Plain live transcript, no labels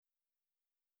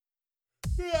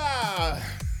Yeah.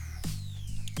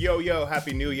 Yo,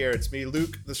 Happy New Year. It's me,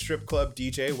 Luke, the Strip Club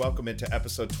DJ. Welcome into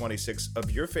episode 26 of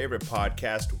your favorite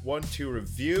podcast, 1-2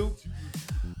 Review.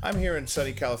 I'm here in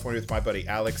sunny California with my buddy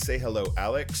Alex. Say hello,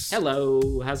 Alex.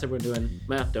 Hello. How's everyone doing?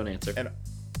 Well, don't answer.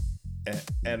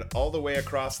 And all the way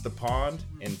across the pond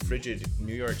in frigid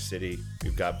New York City,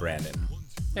 we've got Brandon.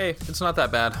 Hey, it's not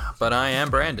that bad, but I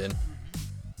am Brandon.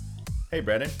 Hey,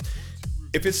 Brandon.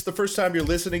 If it's the first time you're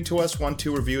listening to us,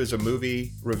 1-2 Review is a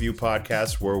movie review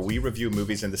podcast where we review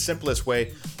movies in the simplest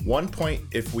way. 1 point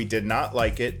if we did not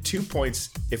like it, 2 points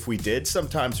if we did.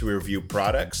 Sometimes we review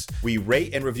products. We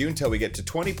rate and review until we get to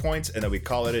 20 points, and then we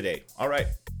call it a day. All right,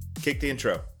 kick the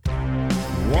intro. 1,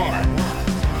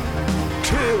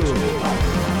 2,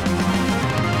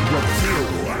 review.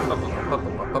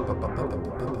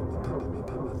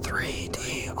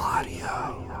 3D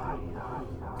audio.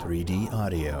 3D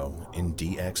audio in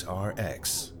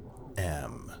DXRX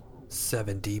M.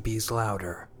 7 dBs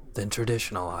louder than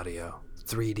traditional audio.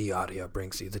 3D audio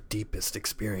brings you the deepest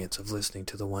experience of listening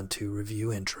to the 1-2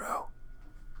 Review intro.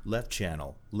 Left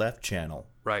channel. Right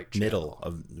channel.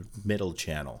 Middle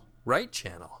channel. Right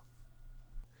channel.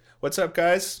 What's up,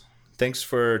 guys? Thanks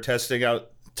for testing out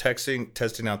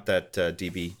that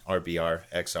DB RBR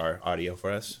XR audio for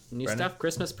us. New Brandon? stuff,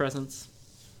 Christmas presents.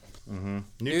 Mm-hmm.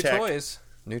 New tech. toys.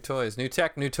 New toys. New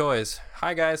tech, new toys.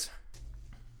 Hi, guys.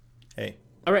 Hey.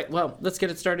 All right, well, let's get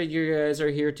it started. You guys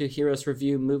are here to hear us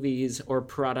review movies or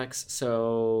products,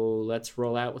 so let's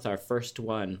roll out with our first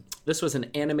one. This was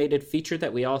an animated feature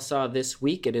that we all saw this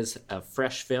week. It is a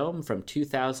fresh film from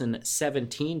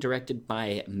 2017, directed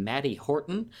by Maddie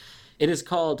Horton. It is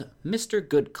called Mr.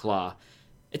 Goodclaw.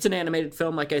 It's an animated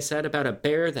film, like I said, about a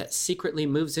bear that secretly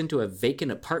moves into a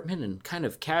vacant apartment and kind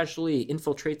of casually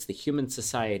infiltrates the human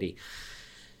society.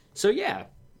 So yeah,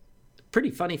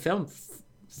 pretty funny film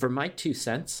for my 2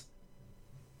 cents.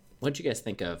 What'd you guys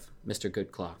think of Mr.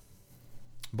 Goodclaw?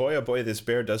 Boy, oh boy, this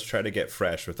bear does try to get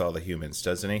fresh with all the humans,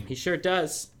 doesn't he? He sure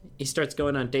does. He starts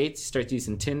going on dates, he starts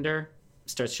using Tinder,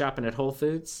 starts shopping at Whole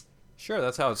Foods. Sure,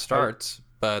 that's how it starts,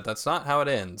 but that's not how it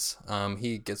ends.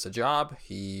 He gets a job,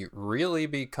 he really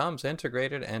becomes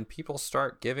integrated, and people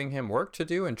start giving him work to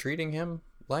do and treating him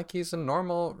like he's a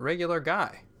normal, regular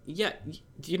guy. Yeah,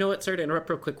 you know what? Sorry to interrupt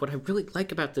real quick. What I really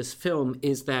like about this film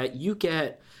is that you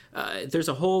get, there's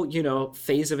a whole,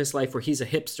 phase of his life where he's a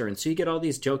hipster. And so you get all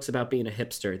these jokes about being a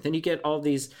hipster. Then you get all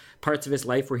these parts of his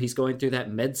life where he's going through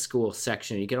that med school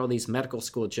section. You get all these medical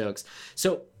school jokes.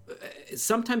 So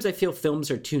sometimes I feel films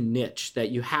are too niche,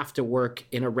 that you have to work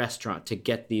in a restaurant to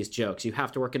get these jokes. You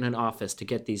have to work in an office to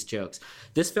get these jokes.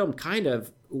 This film kind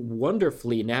of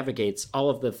wonderfully navigates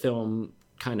all of the film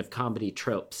kind of comedy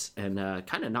tropes and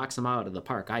kind of knocks them out of the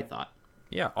park, I thought.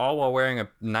 Yeah, all while wearing a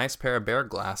nice pair of bear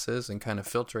glasses and kind of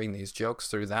filtering these jokes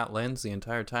through that lens the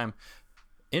entire time.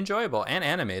 Enjoyable and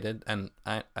animated, and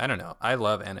I don't know, I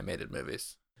love animated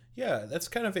movies. Yeah, that's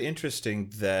kind of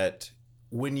interesting that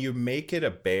when you make it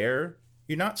a bear,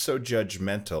 you're not so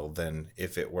judgmental than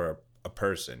if it were a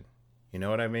person. You know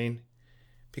what I mean?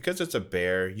 Because it's a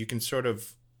bear, you can sort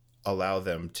of allow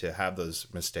them to have those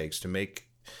mistakes, to make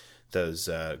those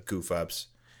goof ups,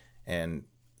 and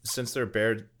since they're a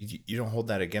bear, you don't hold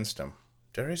that against them.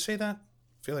 Did I say that?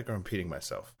 I feel like I'm repeating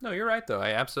myself. No, you're right, though. I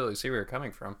absolutely see where you're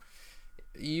coming from.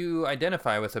 You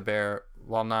identify with a bear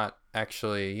while not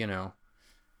actually,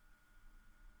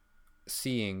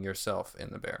 seeing yourself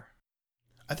in the bear.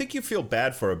 I think you feel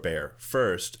bad for a bear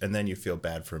first, and then you feel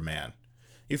bad for man.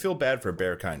 You feel bad for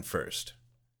bear kind first.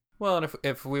 Well, and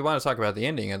if we want to talk about the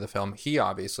ending of the film, he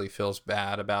obviously feels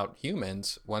bad about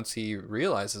humans once he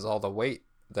realizes all the weight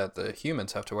that the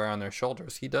humans have to wear on their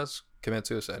shoulders. He does commit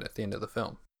suicide at the end of the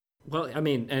film. Well, I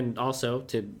mean, and also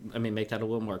to make that a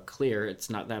little more clear, it's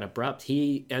not that abrupt.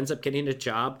 He ends up getting a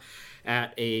job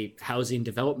at a housing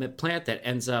development plant that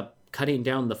ends up cutting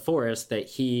down the forest that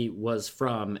he was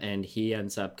from, and he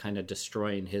ends up kind of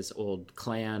destroying his old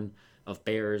clan of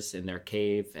bears in their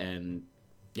cave. And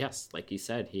yes, like you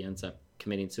said, he ends up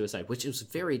committing suicide, which is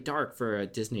very dark for a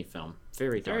Disney film.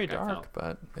 Very dark,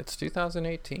 but it's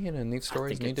 2018 and these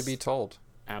stories need to be told.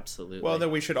 Absolutely. Well, then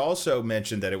we should also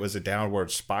mention that it was a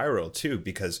downward spiral, too,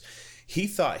 because he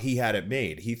thought he had it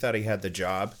made. He thought he had the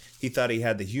job. He thought he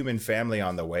had the human family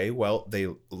on the way. Well, they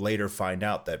later find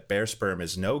out that bear sperm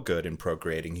is no good in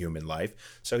procreating human life.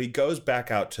 So he goes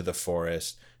back out to the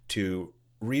forest to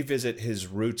revisit his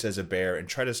roots as a bear and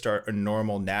try to start a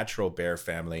normal, natural bear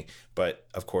family. But,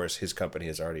 of course, his company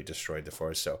has already destroyed the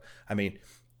forest. So,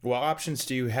 what options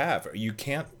do you have? You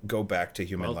can't go back to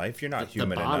human life. You're not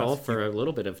human enough. The bottle for a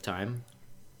little bit of time,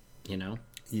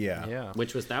 Yeah.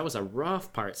 That was a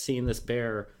rough part, seeing this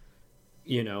bear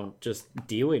just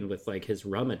dealing with like his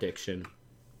rum addiction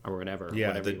or whatever you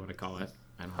want to call it.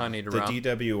 I don't know. Honey to The rum.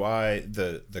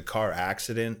 DWI, the car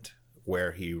accident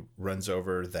where he runs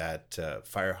over that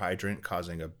fire hydrant,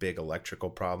 causing a big electrical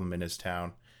problem in his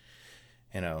town.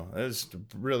 It was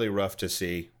really rough to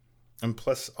see. And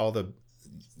plus all the,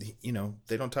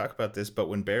 they don't talk about this, but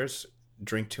when bears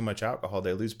drink too much alcohol,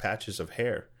 they lose patches of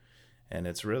hair. And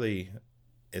it's really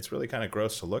kind of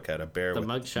gross to look at, a bear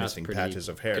with missing patches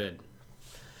of hair. Good.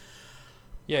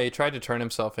 Yeah, he tried to turn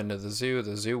himself into the zoo.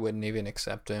 The zoo wouldn't even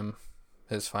accept him.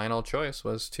 His final choice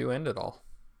was to end it all.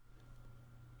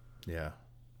 Yeah.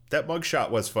 That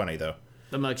mugshot was funny, though.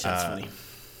 The mugshot's funny.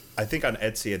 I think on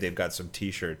Etsy they've got some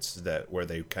T-shirts where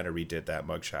they kind of redid that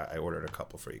mugshot. I ordered a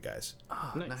couple for you guys.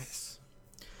 Oh, nice.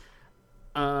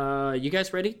 You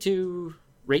guys ready to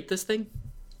rate this thing?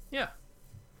 Yeah.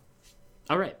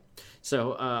 All right.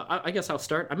 So I guess I'll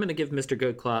start. I'm going to give Mr.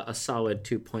 Goodclaw a solid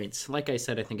 2 points. Like I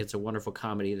said, I think it's a wonderful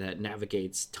comedy that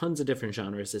navigates tons of different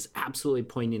genres, is absolutely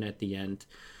poignant at the end.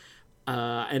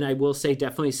 And I will say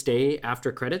definitely stay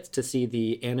after credits to see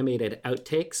the animated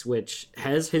outtakes, which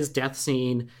has his death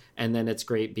scene. And then it's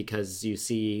great because you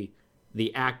see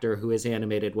the actor who is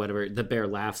animated, whatever, the bear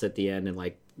laughs at the end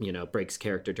and breaks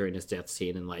character during his death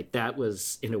scene. And that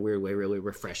was in a weird way really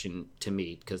refreshing to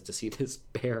me, because to see this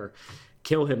bear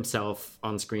kill himself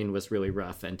on screen was really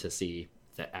rough, and to see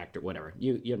the actor, whatever,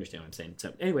 you understand what I'm saying.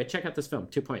 So anyway, check out this film.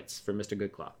 2 points for Mr.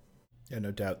 Goodclaw. Yeah, no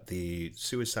doubt. The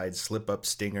suicide slip-up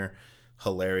stinger,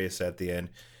 hilarious at the end,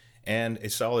 and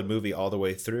a solid movie all the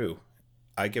way through.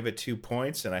 I give it 2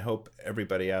 points, and I hope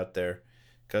everybody out there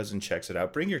goes and checks it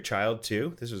out. Bring your child,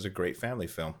 too. This is a great family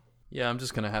film. Yeah, I'm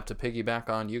just going to have to piggyback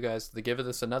on you guys to give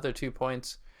this another 2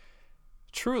 points.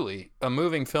 Truly, a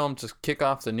moving film to kick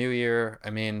off the new year. I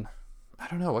mean, I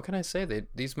don't know. What can I say?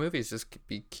 These movies just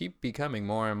keep becoming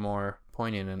more and more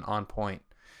poignant and on point.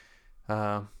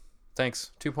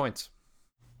 Thanks. 2 points.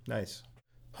 Nice.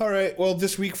 All right. Well,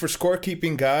 this week for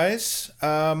scorekeeping, guys,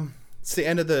 it's the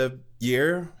end of the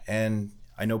year, and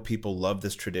I know people love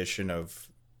this tradition of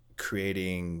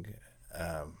creating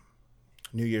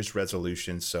New Year's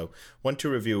resolutions. So, one to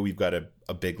review, we've got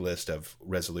a big list of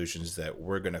resolutions that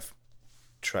we're going to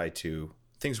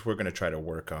things we're going to try to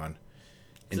work on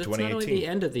in 2018. It's not only the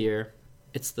end of the year,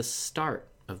 it's the start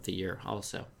of the year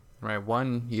also. Right.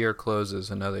 One year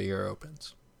closes, another year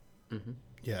opens. Mm-hmm.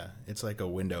 Yeah, it's like a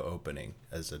window opening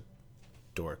as a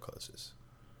door closes.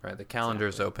 Right, the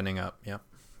calendar's opening up. Yep,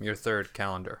 your third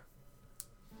calendar.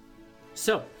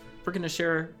 So, we're going to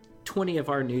share 20 of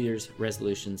our New Year's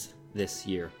resolutions this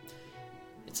year.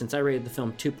 Since I rated the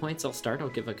film 2 points, I'll start. I'll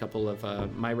give a couple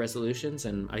of my resolutions,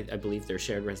 and I believe they're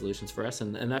shared resolutions for us.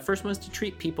 And that first one is to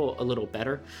treat people a little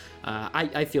better.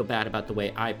 I feel bad about the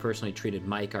way I personally treated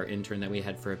Mike, our intern that we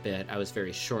had for a bit. I was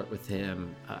very short with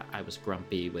him. I was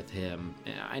grumpy with him.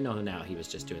 I know now he was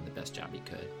just doing the best job he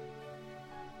could.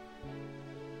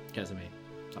 Guys, have any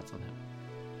thoughts on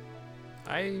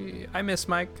that? I miss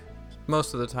Mike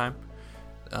most of the time,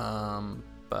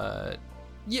 but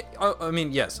yeah, I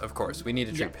mean, yes, of course, we need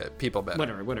to treat people better.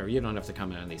 Whatever. You don't have to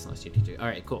comment on these unless you need to. All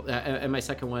right, cool. And my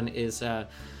second one is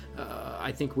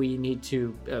I think we need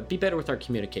to be better with our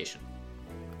communication.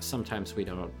 Sometimes we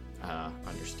don't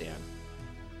understand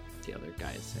what the other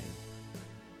guy is saying.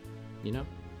 You know?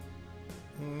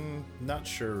 Not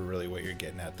sure really what you're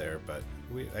getting at there, but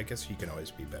I guess you can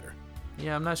always be better.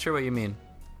 Yeah, I'm not sure what you mean.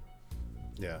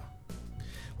 Yeah.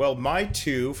 Well,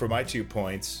 for my 2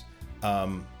 points,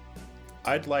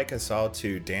 I'd like us all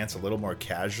to dance a little more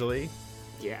casually.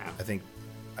 Yeah. I think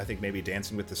maybe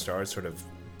Dancing with the Stars sort of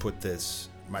put this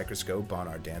microscope on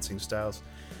our dancing styles.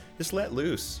 Just let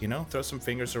loose, throw some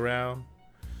fingers around,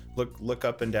 look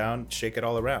up and down, shake it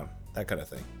all around, that kind of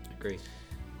thing. Agree.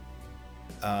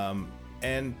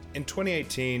 And in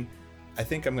 2018, I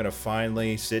think I'm going to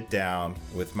finally sit down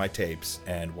with my tapes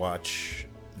and watch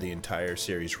the entire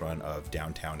series run of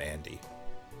Downtown Andy.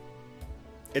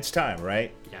 It's time,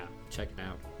 right? Yeah, check it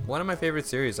out. One of my favorite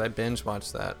series. I binge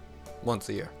watch that once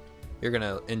a year. You're going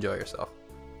to enjoy yourself.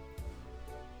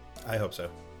 I hope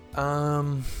so.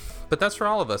 But that's for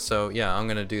all of us. So yeah, I'm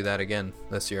going to do that again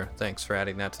this year. Thanks for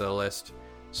adding that to the list.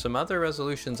 Some other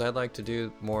resolutions I'd like to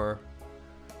do more,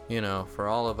 for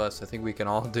all of us. I think we can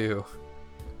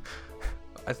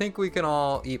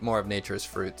all eat more of nature's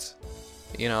fruits.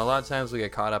 A lot of times we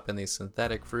get caught up in these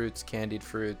synthetic fruits, candied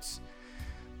fruits.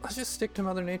 Let's just stick to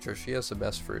Mother Nature. She has the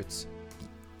best fruits.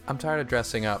 I'm tired of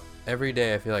dressing up. Every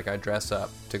day I feel like I dress up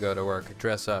to go to work,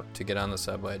 dress up to get on the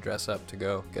subway, dress up to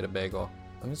go get a bagel.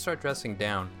 I'm going to start dressing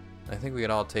down. I think we could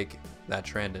all take that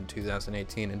trend in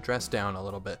 2018 and dress down a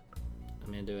little bit.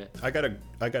 I'm into it. I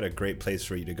got a great place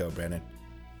for you to go, Brandon.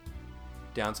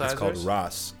 Downsizers? It's called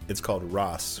Ross. It's called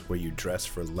Ross, where you dress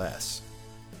for less.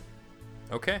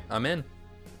 Okay, I'm in.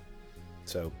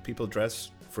 So people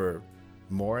dress for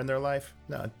more in their life?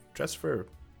 No, dress for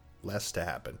less to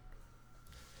happen.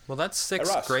 Well, that's 6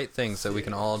 Ross. great things that we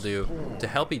can all do to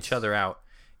help each other out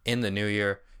in the new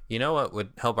year. You know what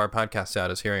would help our podcast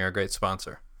out is hearing our great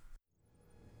sponsor.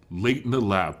 Late in the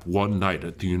lab one night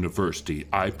at the university,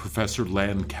 Professor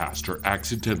Lancaster,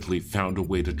 accidentally found a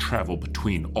way to travel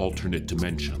between alternate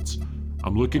dimensions.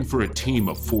 I'm looking for a team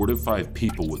of 4 to 5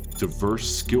 people with diverse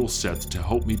skill sets to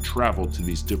help me travel to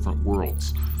these different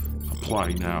worlds.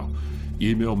 Apply now.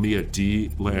 Email me at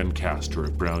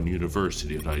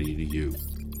dlancaster@brownuniversity.edu.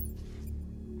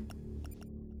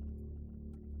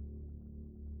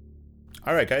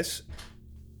 All right, guys.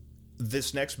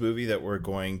 This next movie that we're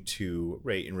going to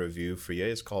rate and review for you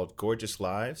is called Gorgeous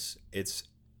Lives. It's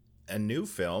a new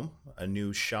film, a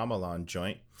new Shyamalan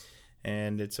joint,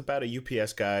 and it's about a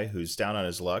UPS guy who's down on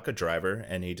his luck, a driver,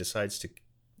 and he decides to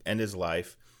end his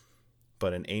life,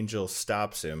 but an angel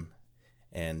stops him,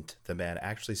 and the man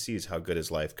actually sees how good his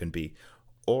life can be.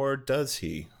 Or does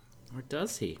he? Or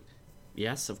does he?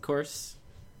 Yes, of course.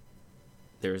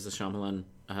 There is a Shyamalan.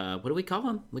 What do we call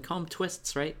him? We call him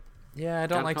twists, right? Yeah, I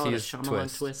don't like to use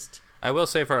twist. I will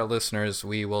say for our listeners,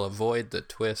 we will avoid the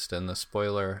twist and the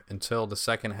spoiler until the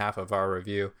second half of our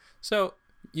review. So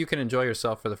you can enjoy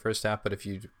yourself for the first half, but if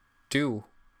you do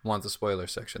want the spoiler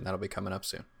section, that'll be coming up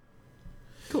soon.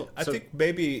 Cool. I think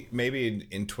maybe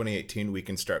in 2018 we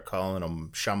can start calling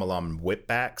them Shyamalan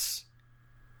whipbacks.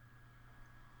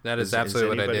 That is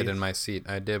absolutely what I did in my seat.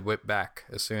 I did whip back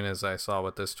as soon as I saw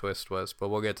what this twist was, but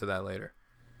we'll get to that later.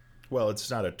 Well,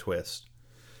 it's not a twist,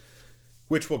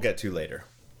 which we'll get to later.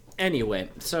 Anyway,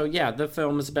 so yeah, the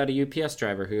film is about a UPS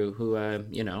driver who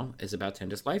is about to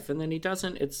end his life, and then he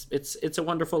doesn't. It's a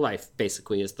Wonderful Life,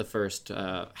 basically, is the first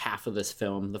half of this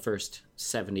film, the first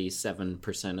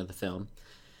 77% of the film,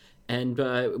 and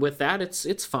with that,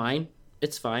 it's fine.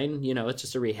 It's fine. It's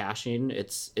just a rehashing.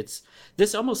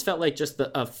 This almost felt like just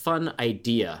a fun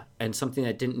idea and something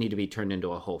that didn't need to be turned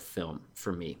into a whole film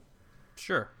for me.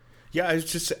 Sure. Yeah,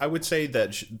 I would say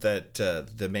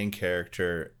that the main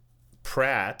character,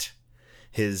 Pratt,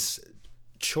 his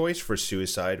choice for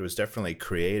suicide was definitely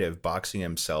creative, boxing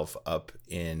himself up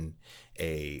in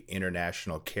a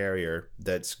international carrier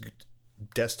that's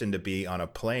destined to be on a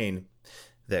plane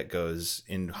that goes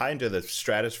high into the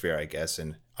stratosphere, I guess,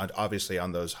 and obviously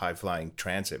on those high-flying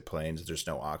transit planes, there's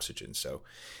no oxygen, so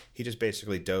he just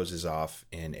basically dozes off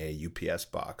in a UPS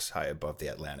box high above the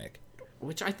Atlantic.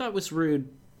 Which I thought was rude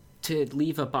to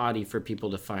leave a body for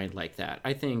people to find like that.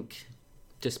 I think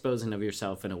disposing of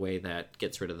yourself in a way that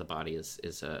gets rid of the body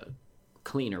is a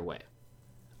cleaner way.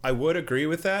 I would agree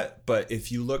with that, but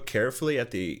if you look carefully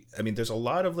at there's a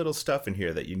lot of little stuff in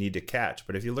here that you need to catch,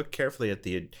 but if you look carefully at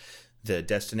the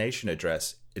destination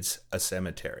address, it's a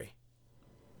cemetery.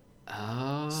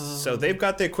 Oh. So they've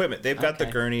got the equipment, they've got the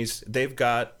gurneys, they've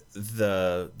got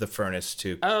the furnace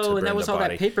to burn and that was the all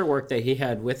body. that paperwork that he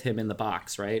had with him in the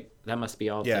box, right? That must be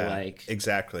all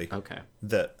exactly. Okay.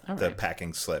 The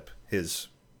packing slip, his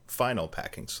final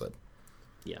packing slip.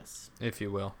 Yes. If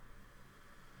you will.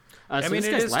 So it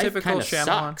is typical Shyamalan.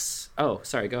 Sucks. Oh,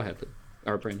 sorry, go ahead.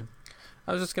 Or Brandon.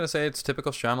 I was just going to say it's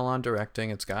typical Shyamalan directing.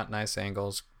 It's got nice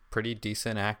angles, pretty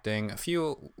decent acting, a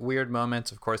few weird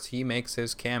moments. Of course, he makes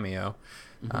his cameo.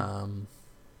 Mm-hmm.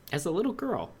 As a little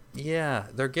girl. Yeah,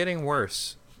 they're getting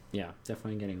worse. Yeah,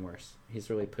 definitely getting worse. He's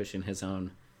really pushing his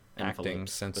own acting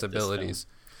sensibilities.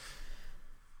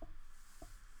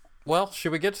 Well,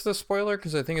 should we get to the spoiler?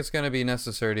 Because I think it's going to be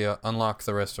necessary to unlock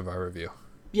the rest of our review.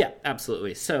 Yeah,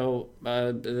 absolutely. So,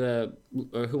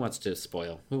 who wants to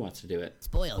spoil? Who wants to do it?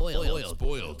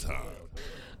 Spoil time.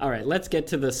 All right, let's get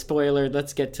to the spoiler.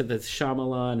 Let's get to the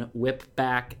Shyamalan whip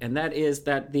back. And that is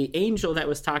that the angel that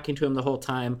was talking to him the whole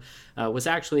time was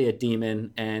actually a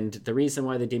demon. And the reason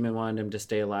why the demon wanted him to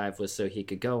stay alive was so he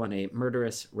could go on a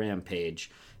murderous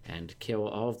rampage and kill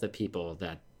all of the people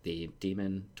that the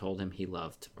demon told him he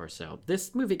loved or so.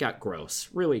 This movie got gross,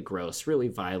 really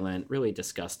violent, really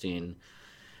disgusting.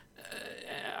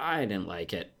 I didn't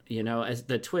like it. As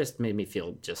the twist made me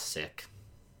feel just sick.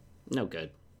 No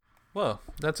good. Well,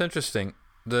 that's interesting.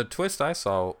 The twist I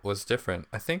saw was different.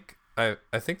 I think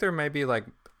there may be like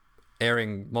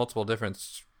airing multiple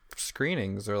different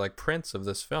screenings or like prints of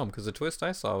this film, because the twist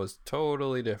I saw was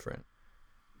totally different.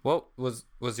 What was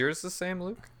yours the same,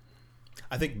 Luke?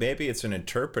 I think maybe it's an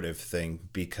interpretive thing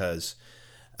because,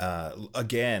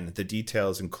 again, the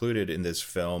details included in this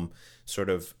film sort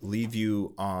of leave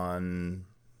you on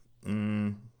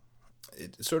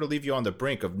it sort of leave you on the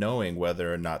brink of knowing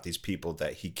whether or not these people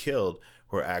that he killed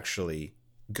were actually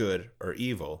good or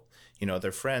evil. You know,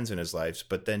 they're friends in his life,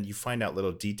 but then you find out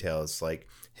little details like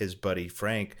his buddy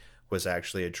Frank was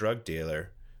actually a drug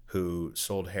dealer who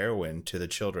sold heroin to the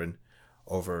children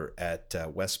over at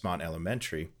Westmont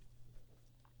Elementary.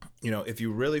 You know, if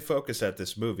you really focus at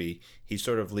this movie, he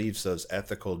sort of leaves those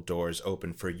ethical doors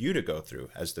open for you to go through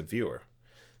as the viewer.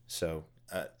 So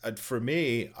for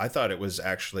me, I thought it was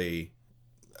actually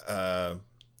a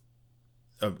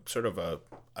sort of a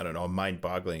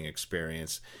mind-boggling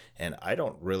experience, and I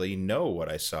don't really know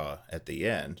what I saw at the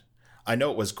end. I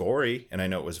know it was gory, and I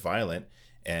know it was violent,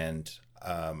 and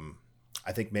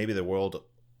I think maybe the world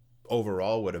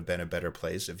overall would have been a better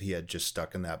place if he had just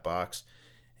stuck in that box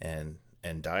and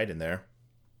died in there.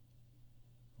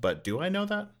 But do I know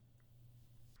that?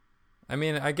 I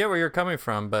mean, I get where you're coming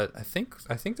from, but I think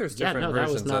there's different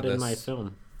versions of this. That was not in my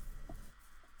film.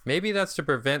 Maybe that's to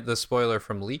prevent the spoiler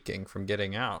from leaking, from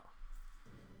getting out.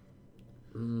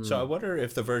 So I wonder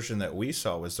if the version that we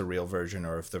saw was the real version,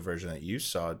 or if the version that you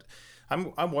saw.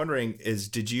 I'm wondering,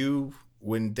 did you,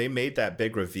 when they made that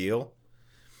big reveal,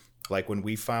 like when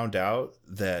we found out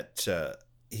that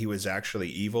he was actually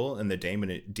evil in the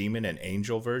demon and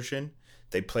angel version,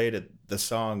 they played the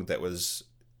song that was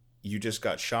 "You Just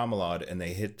Got Shyamalan," and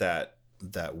they hit that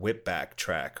whip back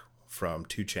track from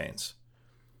 2 Chainz,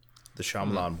 the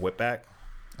Shyamalan whip back.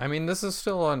 I mean, this is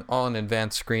still all an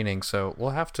advanced screening, so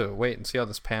we'll have to wait and see how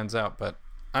this pans out, but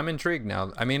I'm intrigued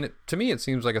now. I mean, to me, it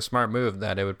seems like a smart move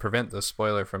that it would prevent the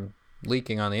spoiler from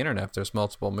leaking on the internet if there's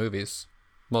multiple movies,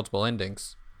 multiple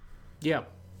endings. Yeah.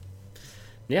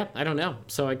 Yeah, I don't know.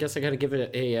 So I guess I got to give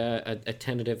it a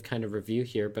tentative kind of review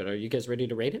here, but are you guys ready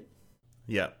to rate it?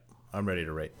 Yeah, I'm ready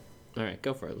to rate. All right,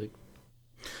 go for it,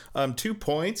 Luke. 2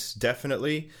 points,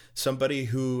 definitely. Somebody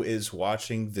who is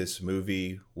watching this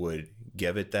movie would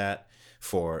give it that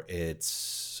for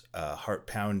its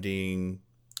heart-pounding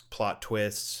plot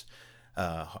twists,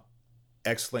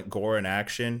 excellent gore and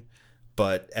action.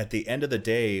 But at the end of the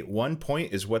day, 1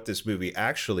 point is what this movie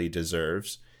actually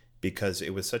deserves, because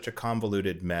it was such a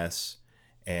convoluted mess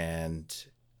and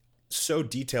so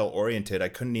detail-oriented, I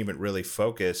couldn't even really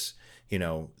focus, you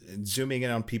know, zooming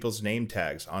in on people's name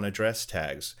tags, on address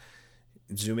tags,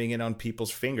 zooming in on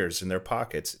people's fingers in their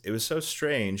pockets. It was so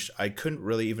strange, I couldn't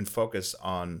really even focus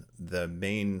on the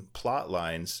main plot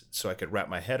lines so I could wrap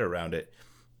my head around it.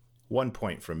 1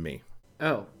 point from me.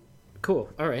 Oh, cool.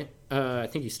 All right. I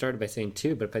think you started by saying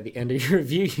 2, but by the end of your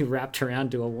review, you wrapped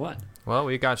around to a 1. Well,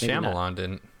 we got Maybe Shyamalan,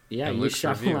 didn't? Yeah, you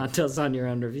Shyamalan us on your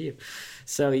own review.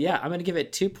 So yeah, I'm going to give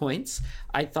it 2 points.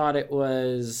 I thought it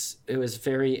was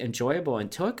very enjoyable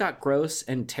until it got gross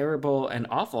and terrible and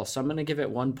awful. So I'm going to give it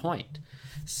 1 point.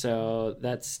 So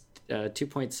that's 2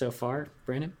 points so far,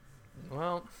 Brandon.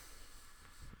 Well,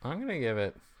 I'm going to give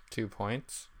it 2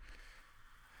 points.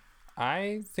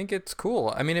 I think it's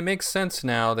cool. I mean, it makes sense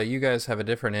now that you guys have a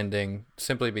different ending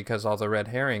simply because all the red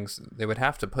herrings, they would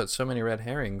have to put so many red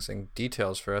herrings and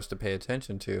details for us to pay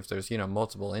attention to if there's, you know,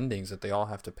 multiple endings that they all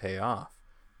have to pay off.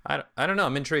 I don't know.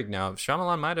 I'm intrigued now.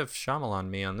 Shyamalan might have Shyamalan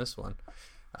me on this one.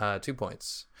 2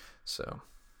 points. So.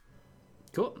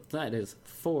 Cool. That is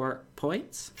 4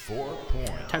 points. 4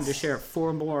 points. Time to share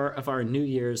 4 more of our New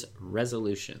Year's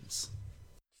resolutions.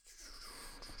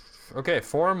 Okay,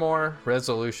 4 more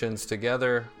resolutions.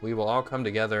 Together, we will all come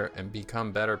together and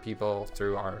become better people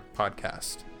through our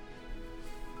podcast.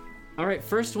 All right,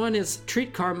 first one is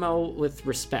treat Carmel with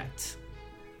respect.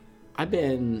 I've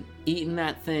been eating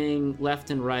that thing left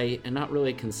and right and not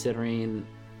really considering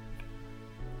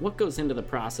what goes into the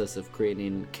process of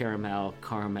creating caramel,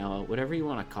 whatever you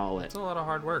want to call it. It's a lot of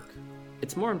hard work.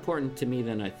 It's more important to me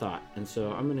than I thought, and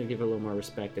so I'm going to give it a little more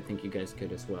respect. I think you guys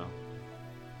could as well.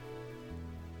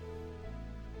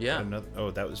 Yeah.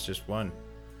 That was just one.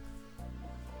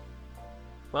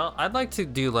 Well, I'd like to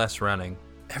do less running.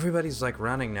 Everybody's like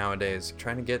running nowadays,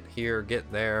 trying to get here,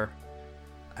 get there.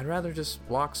 I'd rather just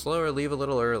walk slower, leave a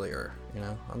little earlier, you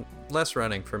know. Less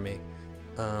running for me.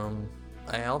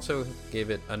 I also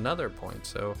gave it another point,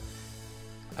 so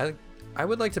I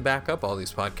would like to back up all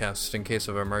these podcasts in case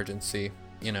of emergency.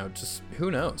 You know, just who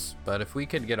knows? But if we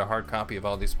could get a hard copy of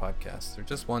all these podcasts, they're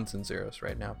just 1s and 0s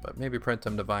right now, but maybe print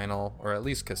them to vinyl or at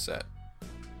least cassette.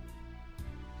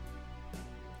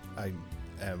 I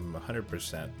am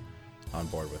 100% on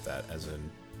board with that as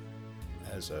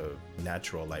a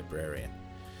natural librarian.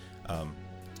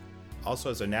 Also,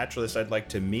 as a naturalist, I'd like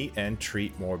to meet and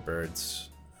treat more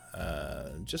birds.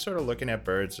 Just sort of looking at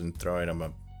birds and throwing them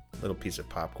a little piece of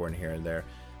popcorn here and there.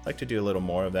 I'd like to do a little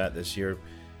more of that this year.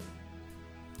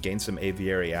 Gain some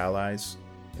aviary allies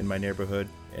in my neighborhood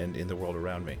and in the world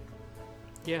around me.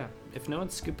 Yeah, if no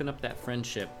one's scooping up that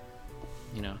friendship,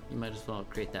 you might as well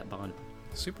create that bond.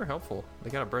 Super helpful. They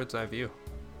got a bird's eye view.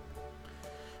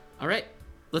 All right,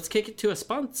 let's kick it to a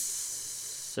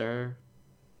sponsor.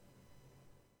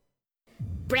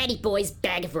 Bratty Boys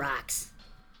Bag of Rocks.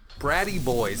 Bratty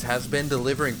Boys has been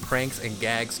delivering pranks and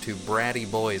gags to bratty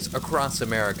boys across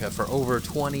America for over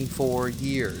 24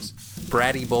 years.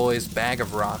 Bratty Boys Bag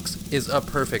of Rocks is a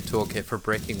perfect toolkit for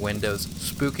breaking windows,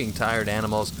 spooking tired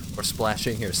animals, or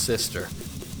splashing your sister.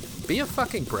 Be a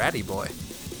fucking bratty boy.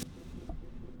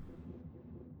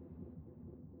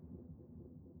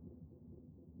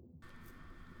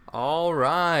 All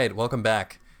right, welcome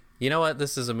back. You know what?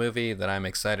 This is a movie that I'm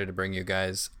excited to bring you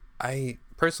guys. I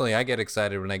get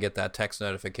excited when I get that text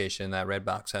notification that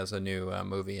Redbox has a new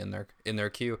movie in their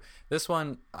queue. This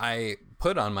one I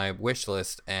put on my wish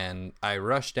list, and I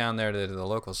rushed down there to the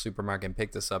local supermarket and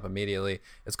picked this up immediately.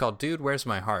 It's called Dude, Where's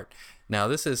My Heart? Now,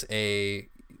 this is a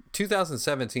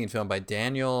 2017 film by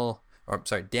Danny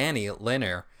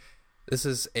Liner. This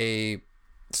is a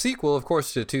sequel, of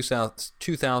course, to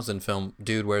 2000 film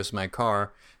Dude, Where's My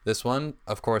Car? This one,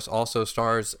 of course, also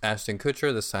stars Ashton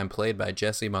Kutcher, this time played by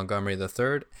Jesse Montgomery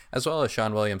III, as well as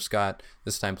Sean William Scott,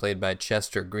 this time played by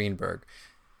Chester Greenberg.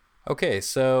 Okay,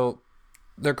 so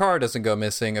their car doesn't go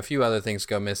missing. A few other things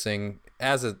go missing.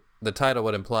 The title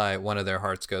would imply, one of their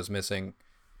hearts goes missing.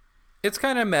 It's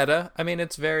kind of meta. I mean,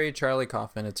 it's very Charlie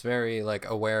Kaufman. It's very,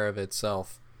 aware of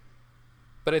itself.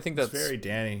 But I think that's... It's very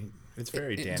Danny. It's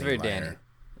very Danny.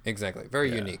 Exactly.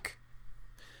 Very unique.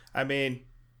 I mean,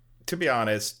 to be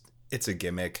honest, it's a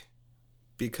gimmick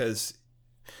because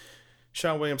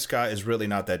Sean William Scott is really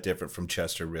not that different from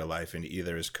Chester real life, and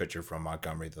either is Kutcher from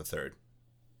Montgomery III.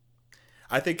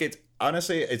 I think it's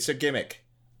a gimmick,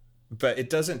 but it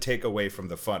doesn't take away from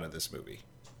the fun of this movie.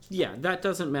 Yeah, that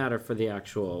doesn't matter for the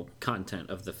actual content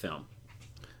of the film.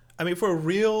 I mean, for a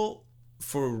real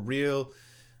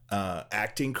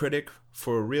acting critic,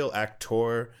 for a real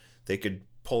actor, they could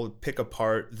pick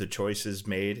apart the choices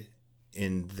made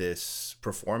in this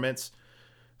performance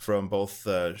from both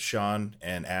Sean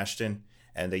and Ashton,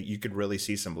 and you could really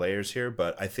see some layers here.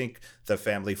 But I think the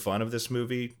family fun of this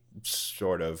movie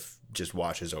sort of just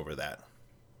washes over that.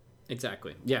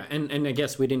 Exactly. Yeah, and I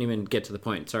guess we didn't even get to the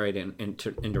point. Sorry to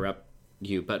interrupt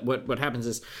you, but what happens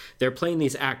is they're playing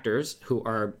these actors who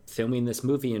are filming this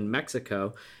movie in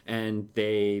Mexico, and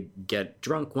they get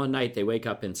drunk one night. They wake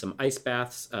up in some ice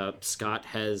baths. Scott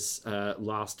has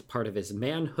lost part of his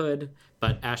manhood,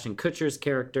 but Ashton Kutcher's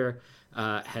character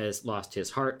has lost his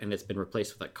heart, and it's been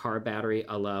replaced with a car battery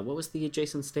a la, what was the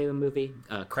Jason Statham movie?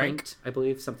 Cranked, I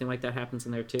believe. Something like that happens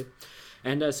in there too.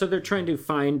 And so they're trying to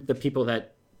find the people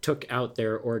that took out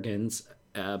their organs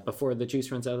before the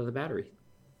juice runs out of the battery.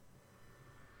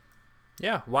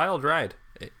 Yeah, wild ride.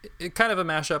 It kind of a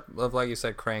mashup of, like you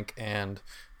said, Crank and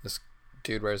this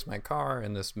Dude, Where's My Car?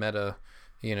 And this meta,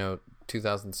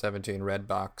 2017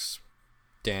 Redbox,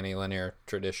 Danny Liner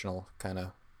traditional kind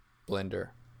of blender.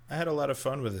 I had a lot of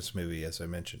fun with this movie, as I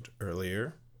mentioned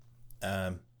earlier.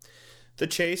 The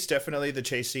chase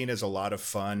scene is a lot of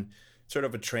fun. Sort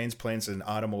of a trains, planes, and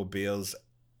automobiles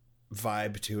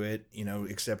vibe to it,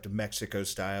 except Mexico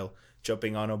style.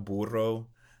 Jumping on a burro.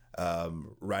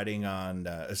 Riding on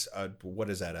what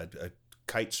is that? A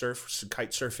kite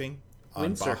surfing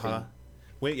on Baja.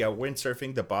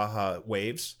 Windsurfing the Baja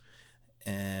waves,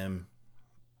 and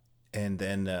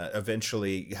then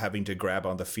eventually having to grab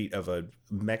on the feet of a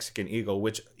Mexican eagle,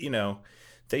 which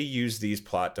they use these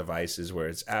plot devices where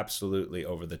it's absolutely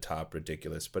over the top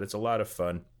ridiculous, but it's a lot of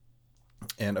fun.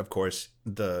 And of course,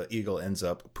 the eagle ends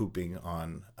up pooping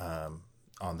on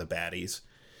the baddies.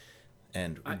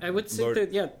 And I would say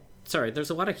there's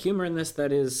a lot of humor in this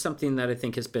that is something that I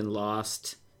think has been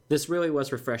lost. This really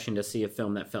was refreshing to see a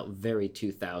film that felt very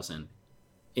 2000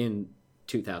 in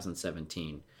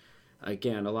 2017.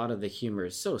 Again, a lot of the humor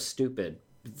is so stupid.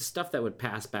 Stuff that would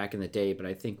pass back in the day, but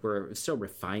I think we're so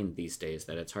refined these days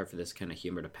that it's hard for this kind of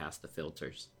humor to pass the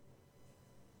filters.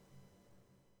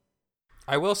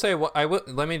 I will say,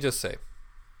 let me just say,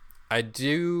 I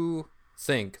do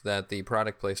think that the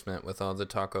product placement with all the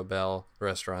Taco Bell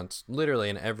restaurants, literally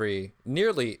in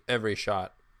nearly every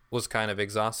shot, was kind of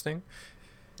exhausting.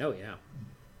 Oh yeah.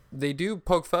 They do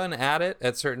poke fun at it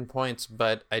at certain points,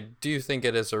 but I do think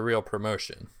it is a real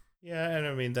promotion. Yeah, and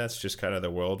I mean that's just kind of the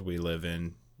world we live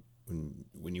in.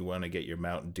 When you want to get your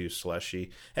Mountain Dew slushy,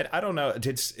 and I don't know,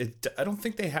 I don't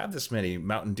think they have this many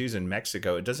Mountain Dews in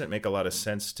Mexico. It doesn't make a lot of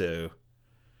sense to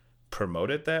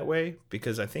promote it that way,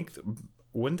 because I think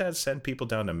wouldn't that send people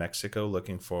down to Mexico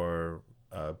looking for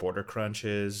border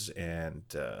crunches and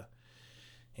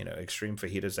extreme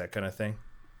fajitas, that kind of thing?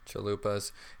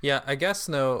 Chalupas. Yeah, I guess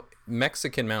no.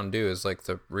 Mexican Mountain Dew is like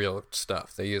the real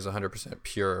stuff. They use 100%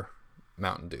 pure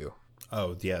Mountain Dew.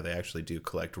 Oh, yeah, they actually do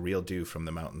collect real dew from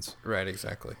the mountains. Right,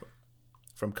 exactly.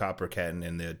 From Copper Canyon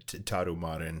and the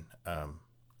Tarahumara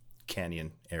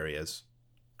Canyon areas.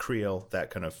 Creole, that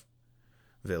kind of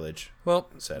village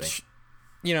setting.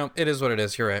 It is what it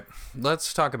is. You're right.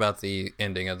 Let's talk about the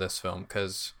ending of this film,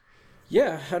 because...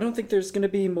 Yeah, I don't think there's going to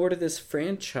be more to this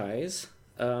franchise,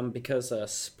 because,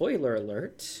 spoiler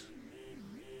alert...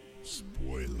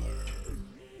 Spoiler.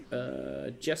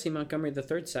 Jesse Montgomery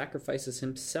III sacrifices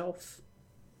himself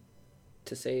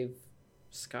to save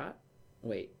Scott.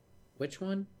 Wait, which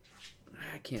one?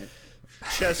 I can't.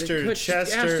 Chester.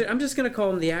 I'm just going to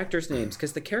call them the actors' names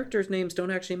because the characters' names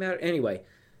don't actually matter. Anyway,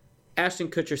 Ashton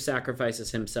Kutcher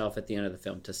sacrifices himself at the end of the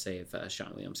film to save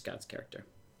Sean William Scott's character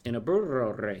in a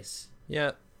burro race.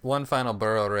 Yeah, one final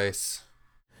burro race.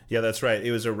 Yeah, that's right.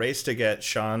 It was a race to get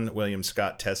Sean William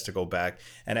Scott testicle back.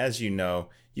 And as you know,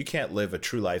 you can't live a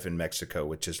true life in Mexico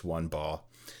with just one ball.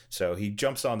 So he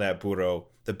jumps on that burro.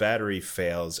 The battery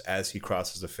fails as he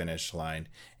crosses the finish line.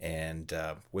 And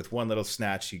with one little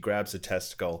snatch, he grabs the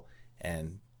testicle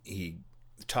and he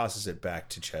tosses it back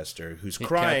to Chester, who's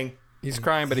crying. He's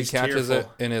crying, but he catches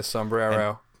tearful it in his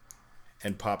sombrero.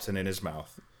 And pops it in his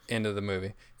mouth. End of the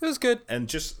movie. It was good. And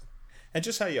just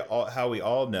how we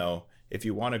all know, if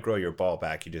you want to grow your ball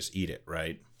back, you just eat it,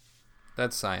 right?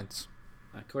 That's science.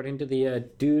 According to the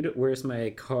Dude, Where's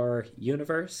My Car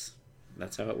universe,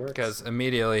 that's how it works. Because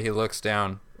immediately he looks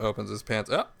down, opens his pants.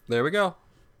 Oh, there we go.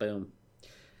 Boom.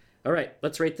 All right,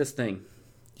 let's rate this thing.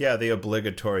 Yeah, the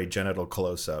obligatory genital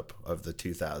close-up of the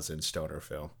 2000 stoner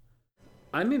film.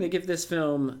 I'm going to give this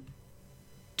film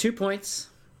 2 points,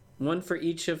 one for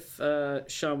each of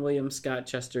Sean William Scott,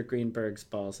 Chester Greenberg's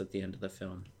balls at the end of the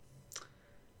film.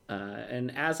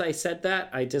 And as I said that,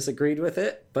 I disagreed with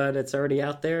it, but it's already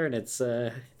out there and it's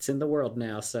in the world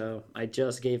now. So I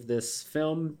just gave this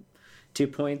film 2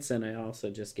 points, and I also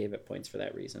just gave it points for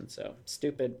that reason. So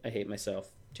stupid. I hate myself.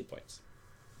 2 points.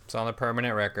 It's on the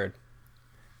permanent record.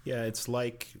 Yeah, it's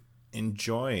like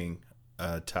enjoying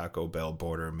a Taco Bell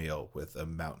border meal with a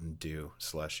Mountain Dew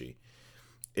slushie.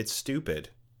 It's stupid,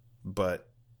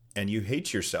 and you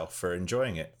hate yourself for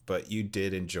enjoying it, but you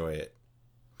did enjoy it.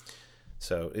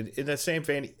 So in that same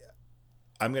vein,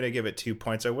 I'm going to give it 2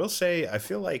 points. I will say, I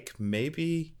feel like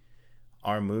maybe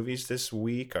our movies this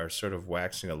week are sort of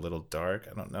waxing a little dark.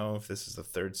 I don't know if this is the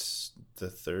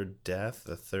third death,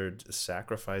 the third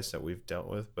sacrifice that we've dealt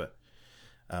with, but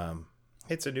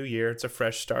it's a new year. It's a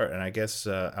fresh start, and I guess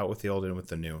out with the old and with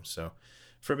the new. So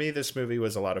for me, this movie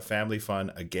was a lot of family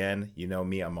fun. Again, you know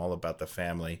me, I'm all about the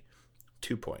family.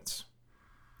 2 points.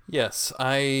 Yes,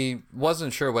 I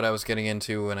wasn't sure what I was getting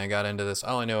into when I got into this.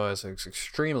 All I know is I was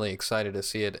extremely excited to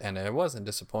see it, and I wasn't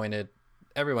disappointed.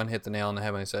 Everyone hit the nail on the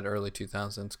head when I said early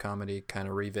 2000s comedy, kind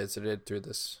of revisited through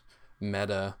this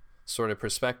meta sort of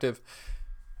perspective.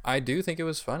 I do think it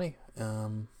was funny.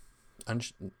 I'm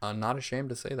not ashamed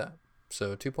to say that.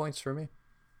 So 2 points for me.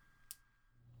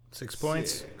 6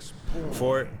 points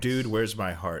for Dude, Where's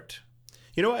My Heart?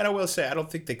 You know what? And I will say, I don't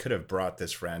think they could have brought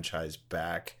this franchise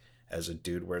back as a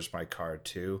Dude, Where's My Car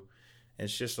 2.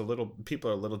 It's just people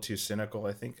are a little too cynical.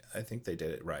 I think they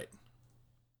did it right.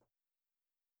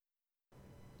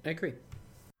 I agree.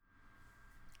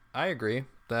 I agree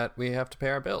that we have to pay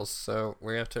our bills, so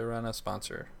we have to run a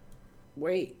sponsor.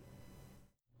 Wait,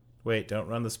 don't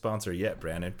run the sponsor yet,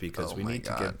 Brandon, because we need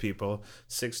to God. give people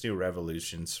 6 new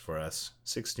revolutions for us.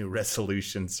 6 new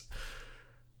resolutions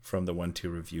from the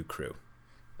 1-2 review crew.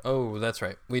 Oh, that's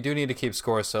right. We do need to keep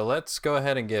score, so let's go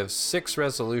ahead and give 6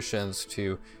 resolutions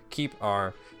to keep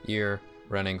our year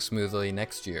running smoothly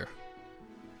next year.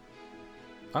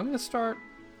 I'm going to start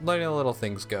letting the little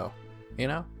things go, you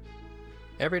know?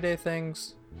 Everyday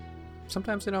things,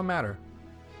 sometimes they don't matter.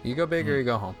 You go big or you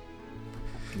go home.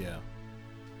 Yeah.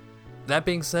 That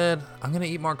being said, I'm going to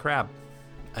eat more crab.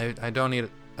 I don't eat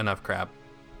enough crab.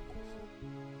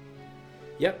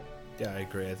 Yep. Yeah, I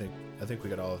agree. I think we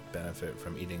could all benefit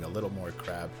from eating a little more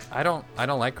crab. I don't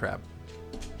like crab.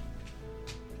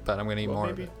 But I'm going to eat more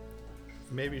of it.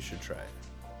 Maybe you should try it.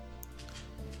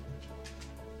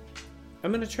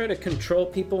 I'm going to try to control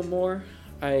people more.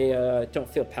 I don't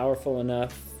feel powerful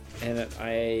enough, and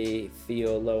I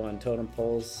feel low on totem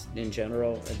poles in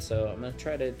general, and so I'm going to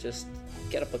try to just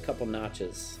get up a couple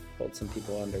notches, hold some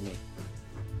people under me.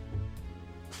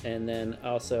 And then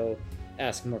also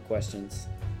ask more questions.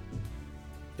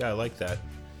 Yeah, I like that.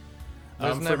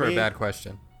 There's never a bad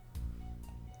question.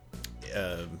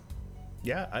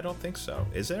 Yeah, I don't think so.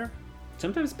 Is there?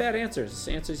 Sometimes bad answers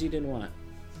you didn't want,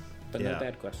 but Yeah. no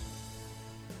bad questions.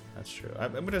 That's true.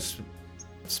 I'm going to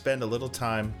spend a little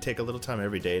time, take a little time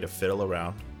every day to fiddle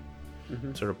around.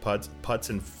 Sort of putts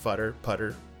and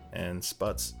putter and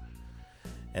sputs.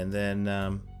 And then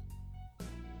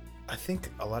I think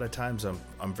a lot of times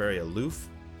I'm very aloof,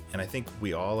 and I think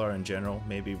we all are in general.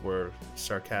 Maybe we're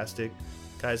sarcastic.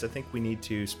 Guys, I think we need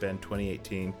to spend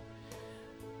 2018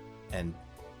 and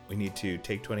we need to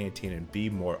take 2018 and be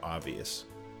more obvious.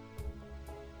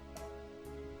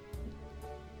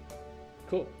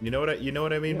 Cool. You know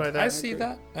what I mean by that? I see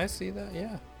that.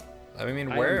 Yeah. I mean,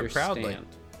 wear it proudly.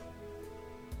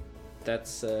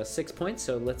 That's 6 points,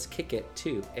 so let's kick it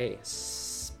to a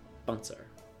sponsor.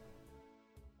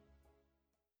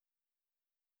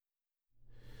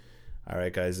 All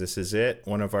right, guys, this is it.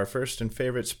 One of our first and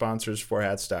favorite sponsors,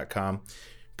 4hats.com,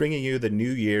 bringing you the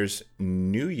New Year's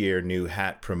New Year New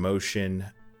Hat promotion.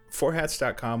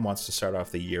 4hats.com wants to start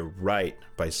off the year right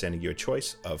by sending you a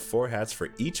choice of 4 hats for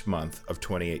each month of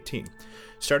 2018.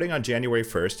 Starting on January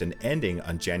 1st and ending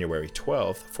on January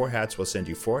 12th, 4 hats will send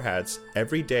you 4 hats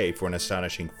every day for an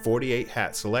astonishing 48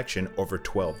 hat selection over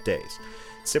 12 days.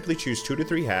 Simply choose 2 to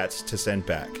 3 hats to send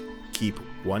back. Keep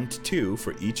 1 to 2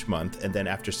 for each month, and then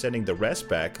after sending the rest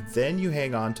back, then you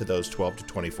hang on to those 12 to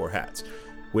 24 hats,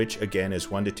 which again is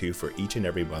 1 to 2 for each and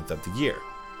every month of the year.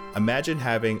 Imagine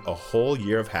having a whole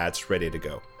year of hats ready to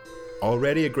go.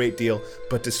 Already a great deal,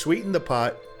 but to sweeten the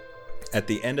pot, at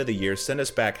the end of the year, send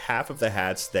us back half of the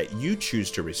hats that you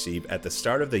choose to receive at the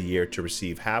start of the year to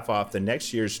receive half off the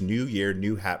next year's New Year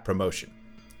New Hat promotion.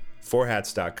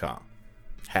 4hats.com.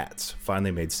 Hats,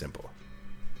 finally made simple.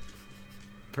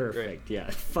 Perfect. Yeah.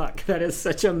 Fuck. That is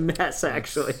such a mess,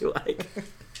 actually. Like,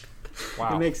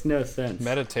 Wow. it makes no sense.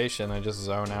 Meditation, I just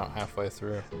zone out halfway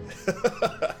through.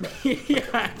 Yeah,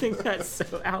 I think that's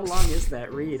so. How long is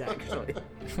that read, actually?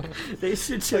 They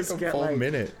should just Like a get full like.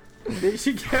 minute. They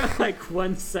should get like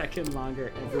 1 second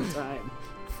longer every time.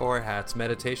 4 hats,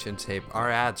 meditation tape,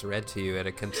 our ads read to you at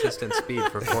a consistent speed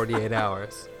for 48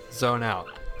 hours. Zone out.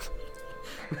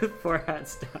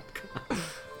 4hats.com.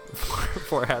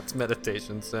 4 hats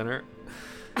meditation center.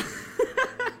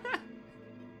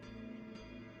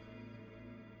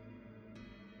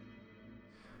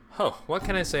 Oh, what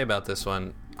can I say about this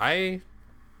one? I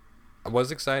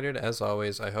was excited, as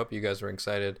always. I hope you guys were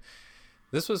excited.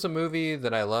 This was a movie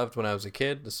that I loved when I was a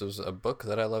kid. This was a book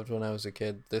that I loved when I was a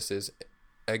kid. This is,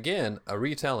 again, a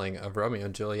retelling of Romeo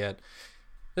and Juliet.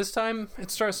 This time,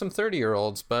 it stars some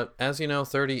 30-year-olds, but as you know,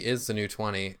 30 is the new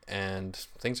 20, and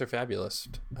things are fabulous.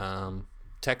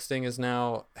 Texting is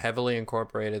now heavily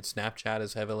incorporated. Snapchat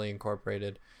is heavily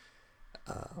incorporated.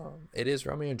 It is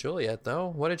Romeo and Juliet, though.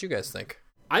 What did you guys think?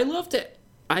 I loved it.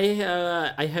 I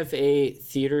have a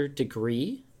theater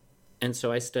degree, and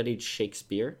so I studied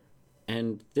Shakespeare.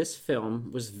 And this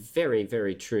film was very,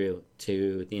 very true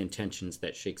to the intentions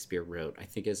that Shakespeare wrote. I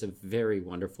think it's a very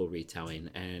wonderful retelling,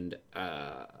 and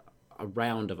a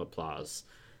round of applause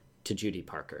to Judy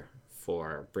Parker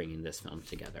for bringing this film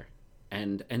together.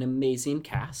 And an amazing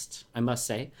cast, I must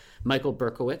say. Michael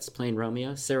Berkowitz playing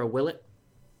Romeo, Sarah Willett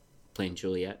playing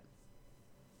Juliet,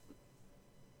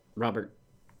 Robert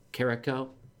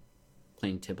Carrico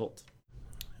playing Tybalt.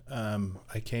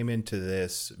 I came into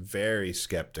this very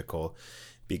skeptical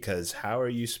because how are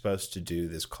you supposed to do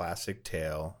this classic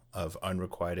tale of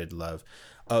unrequited love,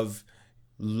 of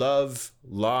love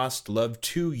lost, love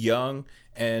too young,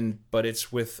 but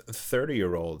it's with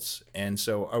 30-year-olds, and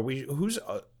so are we? Who's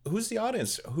the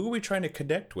audience? Who are we trying to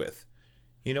connect with?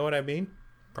 You know what I mean?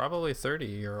 Probably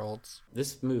 30-year-olds.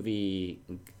 This movie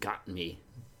got me.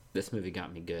 This movie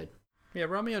got me good. Yeah,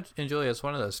 Romeo and Juliet is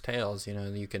one of those tales, you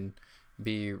know, you can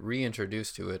be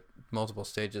reintroduced to it multiple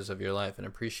stages of your life and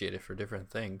appreciate it for different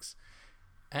things.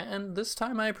 And this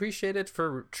time I appreciate it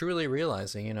for truly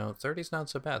realizing, you know, 30's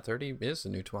not so bad. 30 is the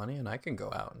new 20, and I can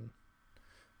go out and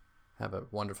have a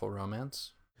wonderful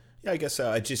romance. Yeah, I guess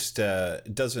it just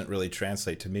doesn't really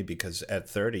translate to me because at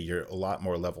 30, you're a lot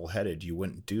more level-headed. You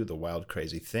wouldn't do the wild,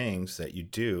 crazy things that you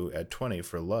do at 20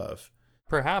 for love.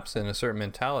 Perhaps in a certain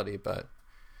mentality, but,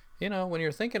 you know, when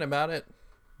you're thinking about it,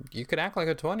 you could act like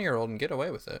a 20-year-old and get away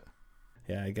with it.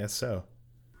 Yeah, I guess so.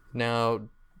 Now,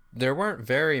 there weren't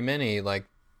very many, like,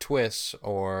 twists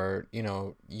or, you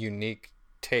know, unique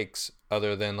takes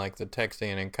other than, like, the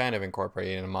texting and kind of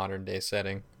incorporating in a modern-day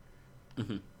setting.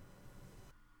 Mm-hmm.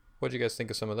 What do you guys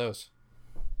think of some of those?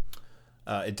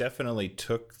 It definitely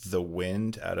took the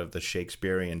wind out of the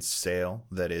Shakespearean sail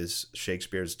that is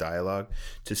Shakespeare's dialogue.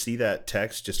 To see that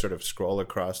text just sort of scroll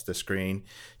across the screen,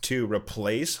 to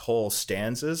replace whole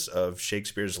stanzas of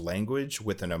Shakespeare's language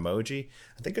with an emoji,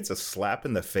 I think it's a slap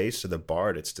in the face to the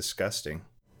bard. It's disgusting.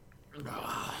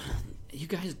 You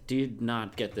guys did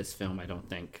not get this film, I don't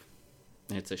think.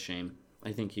 It's a shame.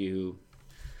 I think you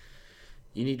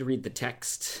need to read the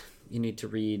text. You need to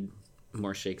read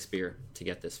more Shakespeare to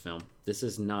get this film. This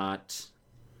is not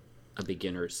a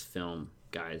beginner's film,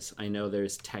 guys. I know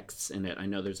there's texts in it. I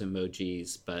know there's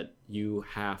emojis, but you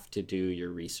have to do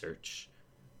your research.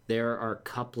 There are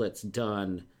couplets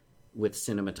done with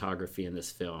cinematography in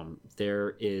this film.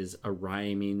 There is a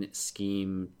rhyming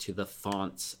scheme to the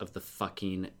fonts of the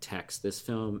fucking text. This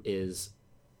film is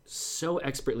so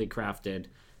expertly crafted.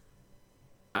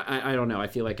 I don't know. I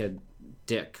feel like a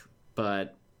dick,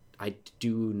 but I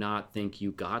do not think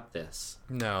you got this.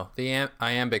 No, the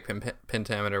iambic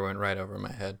pentameter went right over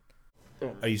my head.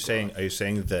 Are you saying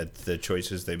that the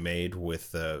choices they made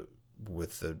with the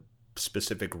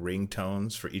specific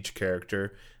ringtones for each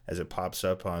character as it pops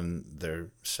up on their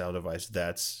cell device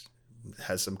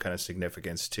has some kind of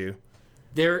significance too?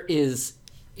 There is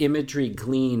imagery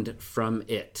gleaned from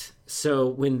it. So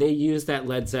when they use that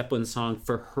Led Zeppelin song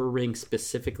for her ring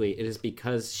specifically, it is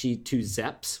because she to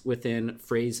Zeps within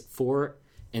phrase 4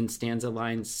 and stanza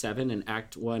line 7 in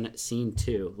Act 1, Scene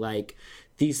 2. Like,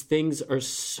 these things are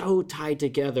so tied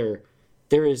together.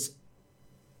 There is...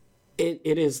 It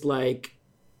is like...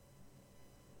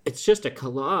 It's just a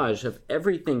collage of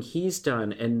everything he's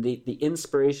done, and the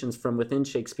inspirations from within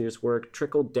Shakespeare's work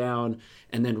trickled down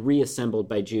and then reassembled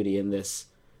by Judy in this.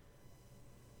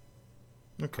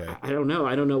 Okay. I don't know.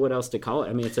 I don't know what else to call it.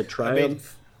 I mean, it's a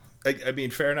triumph. I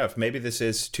mean, fair enough. Maybe this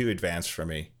is too advanced for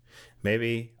me.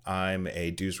 Maybe I'm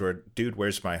a dude,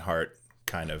 where's my heart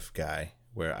kind of guy,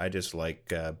 where I just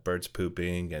like birds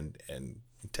pooping and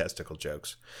testicle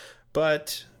jokes.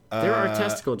 But there are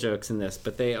testicle jokes in this,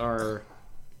 but they are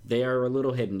a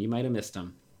little hidden. You might have missed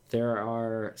them. There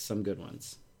are some good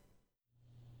ones.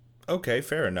 Okay,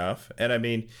 fair enough. And I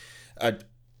mean,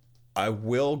 I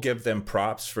will give them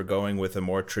props for going with a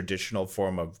more traditional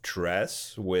form of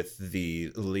dress, with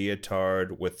the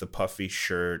leotard, with the puffy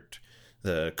shirt,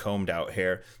 the combed out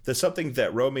hair. There's something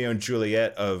that Romeo and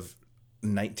Juliet of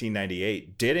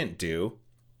 1998 didn't do,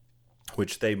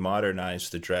 which they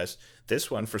modernized the dress. This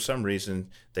one, for some reason,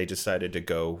 they decided to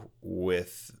go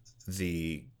with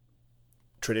the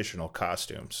traditional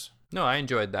costumes. No, I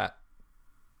enjoyed that.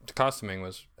 The costuming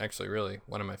was actually really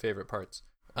one of my favorite parts.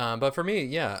 But for me,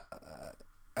 yeah,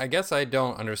 I guess I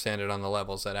don't understand it on the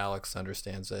levels that Alex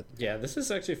understands it. Yeah, this is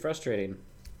actually frustrating.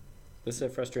 This is a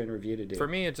frustrating review to do. For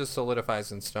me, it just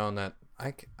solidifies in stone that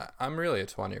I'm really a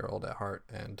 20-year-old at heart,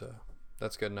 and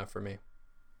that's good enough for me.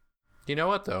 You know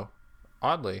what, though?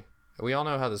 Oddly, we all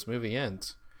know how this movie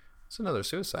ends. It's another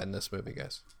suicide in this movie,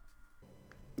 guys.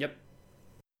 Yep.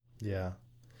 Yeah.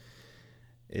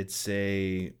 It's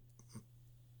a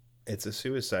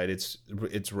suicide.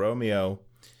 It's Romeo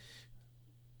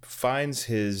finds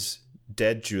his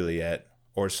dead Juliet,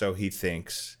 or so he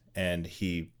thinks, and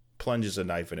he plunges a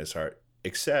knife in his heart.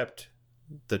 Except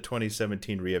the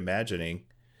 2017 reimagining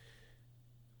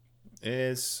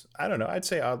is, I don't know, I'd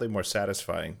say oddly more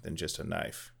satisfying than just a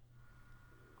knife.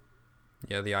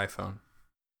 Yeah, the iPhone.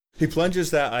 He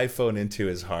plunges that iPhone into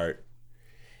his heart,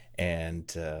 and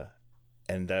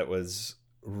that was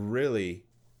really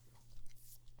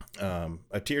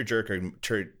a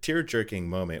tear-jerking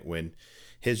moment when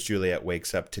his Juliet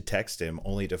wakes up to text him,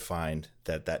 only to find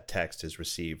that text is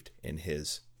received in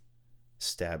his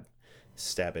stabbed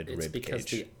ribcage. It's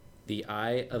because the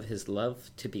eye of his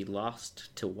love to be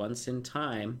lost to once in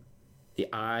time,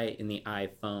 the eye in the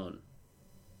iPhone.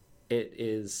 It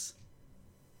is.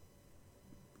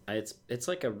 It's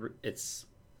like a root.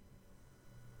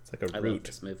 I love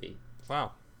this movie.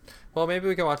 Wow. Well, maybe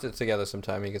we can watch it together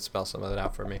sometime. You can spell some of it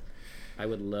out for me. I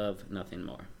would love nothing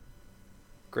more.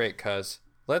 Great, cuz.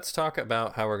 Let's talk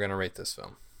about how we're going to rate this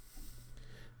film.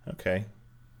 Okay.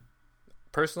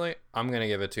 Personally, I'm going to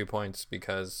give it 2 points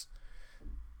because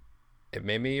it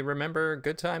made me remember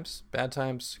good times, bad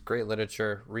times, great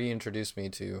literature, reintroduced me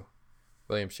to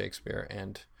William Shakespeare,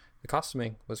 and the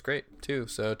costuming was great too,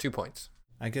 so 2 points.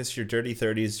 I guess your dirty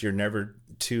 30s, you're never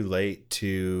too late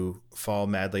to fall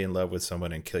madly in love with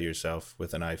someone and kill yourself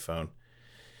with an iPhone.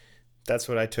 That's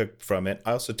what I took from it.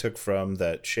 I also took from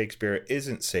that Shakespeare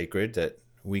isn't sacred, that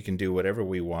we can do whatever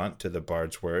we want to the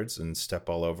bard's words and step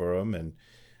all over them and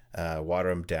water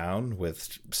them down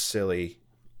with silly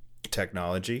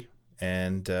technology.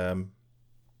 And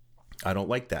I don't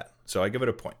like that. So I give it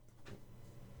a point.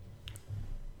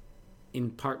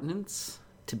 Impertinence.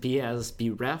 To be as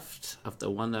bereft of the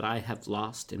one that I have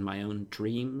lost in my own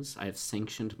dreams, I have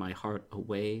sanctioned my heart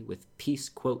away with peace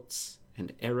quotes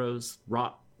and arrows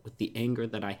wrought with the anger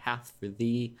that I hath for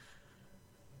thee.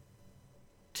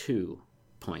 2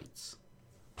 points.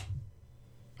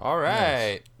 All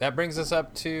right. That brings us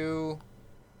up to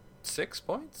 6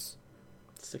 points?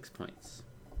 6 points.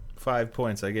 5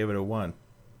 points. I gave it a 1.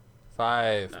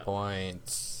 5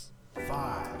 points.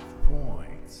 5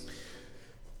 points.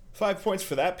 5 points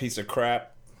for that piece of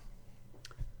crap.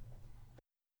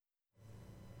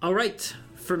 All right.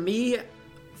 For me,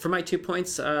 for my 2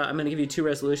 points, I'm going to give you 2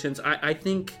 resolutions. I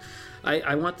think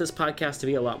I want this podcast to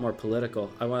be a lot more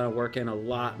political. I want to work in a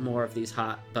lot more of these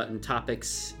hot button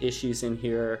topics, issues in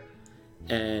here,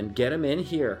 and get them in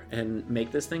here and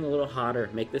make this thing a little hotter,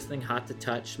 make this thing hot to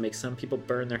touch, make some people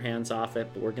burn their hands off it,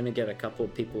 but we're going to get a couple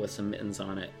of people with some mittens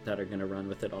on it that are going to run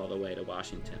with it all the way to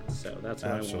Washington. So that's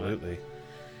what I want. Absolutely.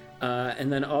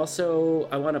 And then also,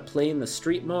 I want to play in the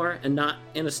street more, and not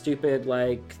in a stupid,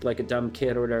 like a dumb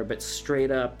kid or whatever, but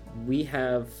straight up, we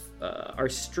have, our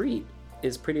street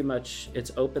is pretty much,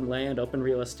 it's open land, open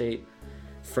real estate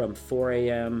from 4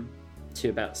 a.m. to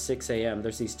about 6 a.m.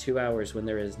 There's these 2 hours when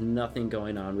there is nothing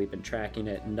going on. We've been tracking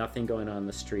it, nothing going on in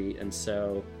the street. And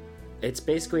so it's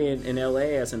basically in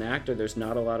LA, as an actor, there's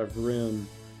not a lot of room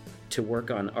to work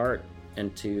on art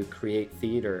and to create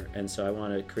theater. And so I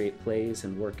want to create plays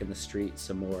and work in the street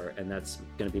some more. And that's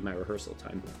going to be my rehearsal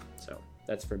time. So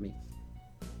that's for me.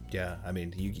 Yeah, I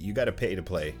mean, you got to pay to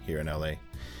play here in LA.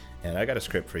 And I got a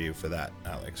script for you for that,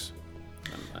 Alex.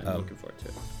 I'm looking forward to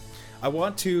it. I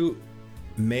want to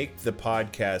make the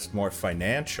podcast more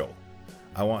financial.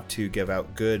 I want to give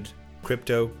out good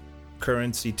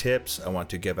cryptocurrency tips. I want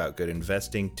to give out good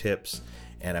investing tips.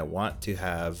 And I want to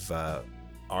have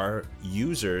our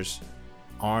users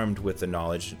armed with the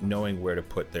knowledge, knowing where to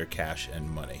put their cash and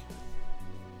money.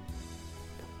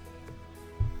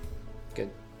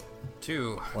 Good.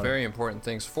 4 very important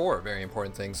things.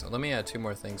 Let me add 2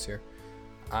 more things here.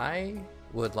 I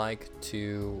would like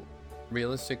to,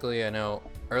 realistically, I know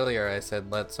earlier I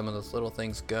said let some of those little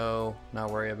things go, not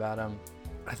worry about them.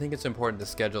 I think it's important to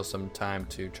schedule some time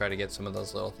to try to get some of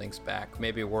those little things back.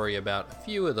 Maybe worry about a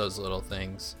few of those little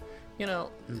things. You know,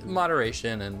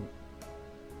 moderation, and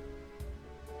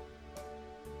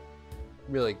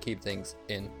really keep things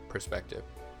in perspective.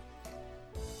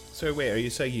 So wait, are you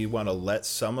saying you want to let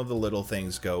some of the little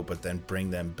things go, but then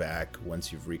bring them back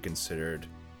once you've reconsidered?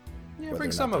 Yeah,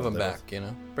 bring some of them back, you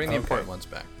know? Bring the important ones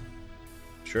back.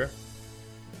 Sure.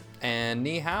 And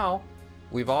ni hao.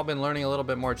 We've all been learning a little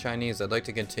bit more Chinese. I'd like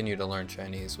to continue to learn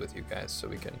Chinese with you guys so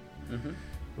we can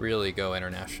really go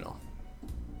international.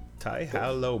 Tai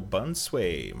hao lo bun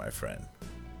sui, my friend.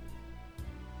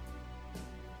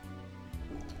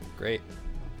 Great.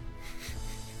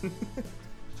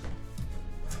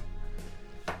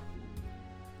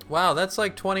 Wow, that's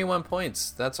like 21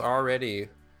 points. That's already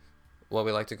what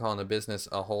we like to call in the business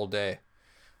a whole day.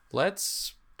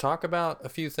 Let's talk about a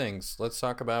few things. Let's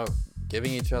talk about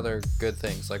giving each other good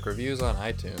things, like reviews on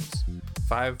iTunes.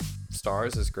 5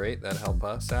 stars is great. That'd help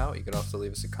us out. You could also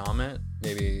leave us a comment,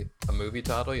 maybe a movie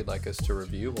title you'd like us to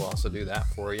review. We'll also do that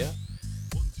for you.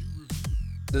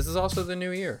 This is also the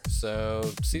new year, so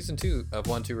season 2 of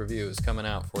 1-2 Review is coming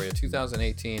out for you,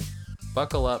 2018.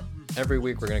 Buckle up. Every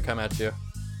week we're going to come at you.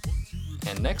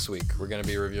 And next week we're going to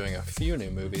be reviewing a few new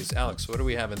movies. Alex, what do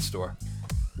we have in store?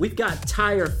 We've got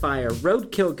Tire Fire,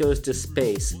 Roadkill Goes to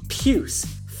Space, Puce,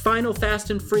 Final Fast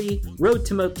and Free, Road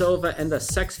to Moldova, and the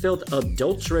sex-filled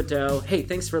Adulterado. Hey,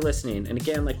 thanks for listening. And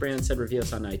again, like Brandon said, review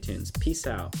us on iTunes. Peace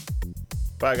out.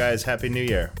 Bye, guys. Happy New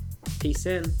Year. Peace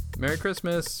in. Merry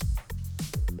Christmas.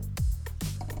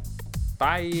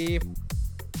 Bye.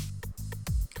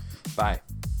 Bye.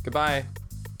 Goodbye.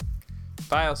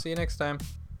 Bye. I'll see you next time.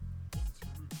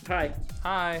 Hi.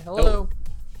 Hi. Hello.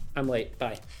 I'm late.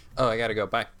 Bye. Oh, I gotta go.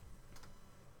 Bye.